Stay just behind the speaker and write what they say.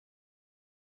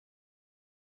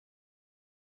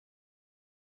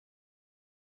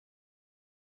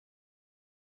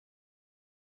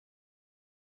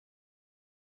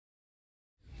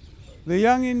The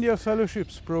Young India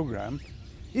Fellowships program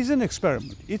is an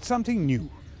experiment. It's something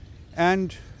new,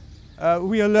 and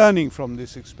we are learning from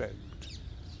this experiment.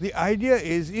 The idea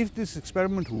is, if this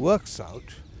experiment works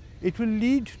out, it will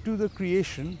lead to the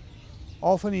creation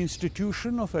of an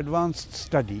institution of advanced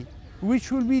study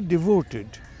which will be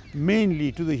devoted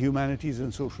mainly to the humanities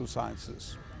and social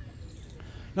sciences.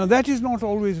 Now, that is not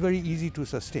always very easy to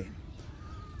sustain.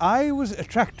 I was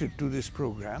attracted to this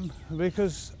program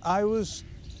because I was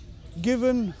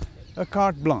given a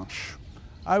carte blanche.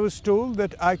 I was told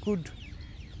that I could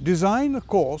design a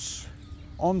course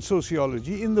on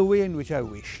sociology in the way in which I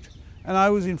wished, and I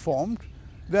was informed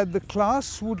that the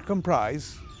class would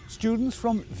comprise students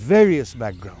from various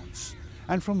backgrounds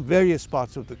and from various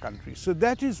parts of the country. So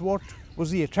that is what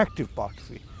was the attractive part of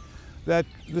it, that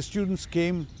the students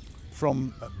came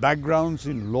from backgrounds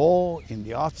in law, in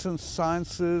the arts and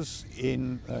sciences,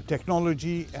 in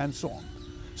technology, and so on.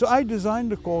 So I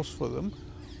designed a course for them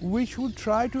which would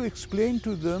try to explain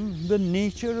to them the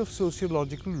nature of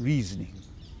sociological reasoning.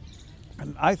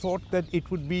 And I thought that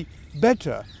it would be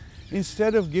better,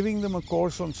 instead of giving them a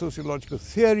course on sociological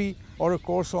theory or a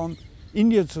course on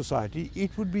Indian society,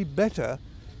 it would be better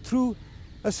through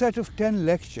a set of 10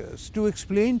 lectures to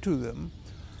explain to them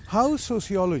how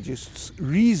sociologists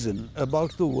reason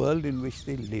about the world in which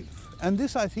they live. And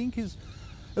this, I think, is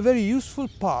a very useful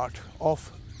part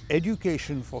of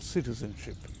education for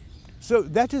citizenship. So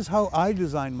that is how I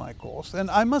designed my course, and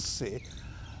I must say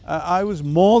I was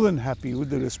more than happy with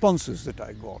the responses that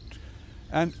I got.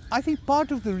 And I think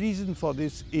part of the reason for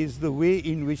this is the way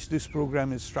in which this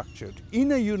program is structured.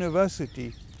 In a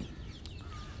university,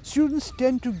 students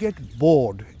tend to get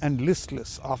bored and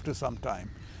listless after some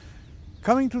time.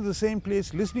 Coming to the same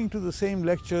place, listening to the same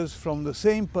lectures from the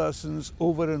same persons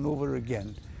over and over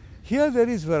again. Here there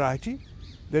is variety.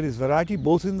 There is variety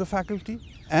both in the faculty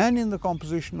and in the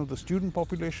composition of the student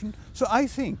population. So I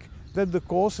think that the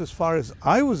course, as far as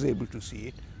I was able to see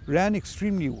it, ran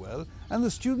extremely well, and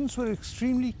the students were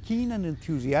extremely keen and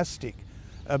enthusiastic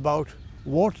about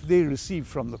what they received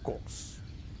from the course.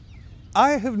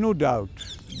 I have no doubt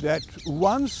that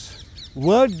once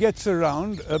word gets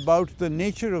around about the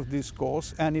nature of this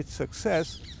course and its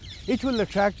success, it will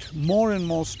attract more and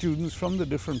more students from the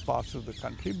different parts of the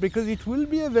country, because it will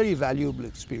be a very valuable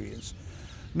experience.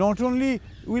 Not only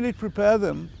will it prepare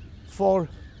them for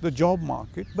the job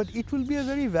market, but it will be a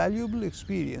very valuable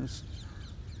experience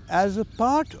as a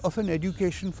part of an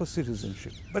education for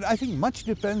citizenship. But I think much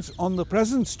depends on the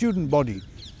present student body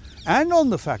and on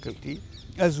the faculty,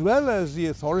 as well as the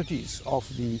authorities of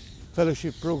the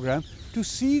fellowship program, to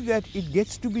see that it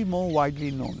gets to be more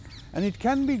widely known. And it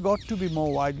can be got to be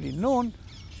more widely known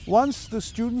once the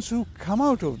students who come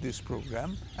out of this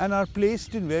program and are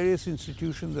placed in various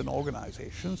institutions and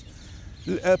organizations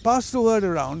pass the word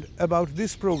around about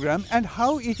this program and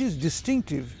how it is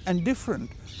distinctive and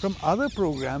different from other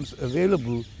programs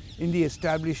available in the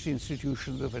established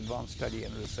institutions of advanced study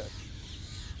and research.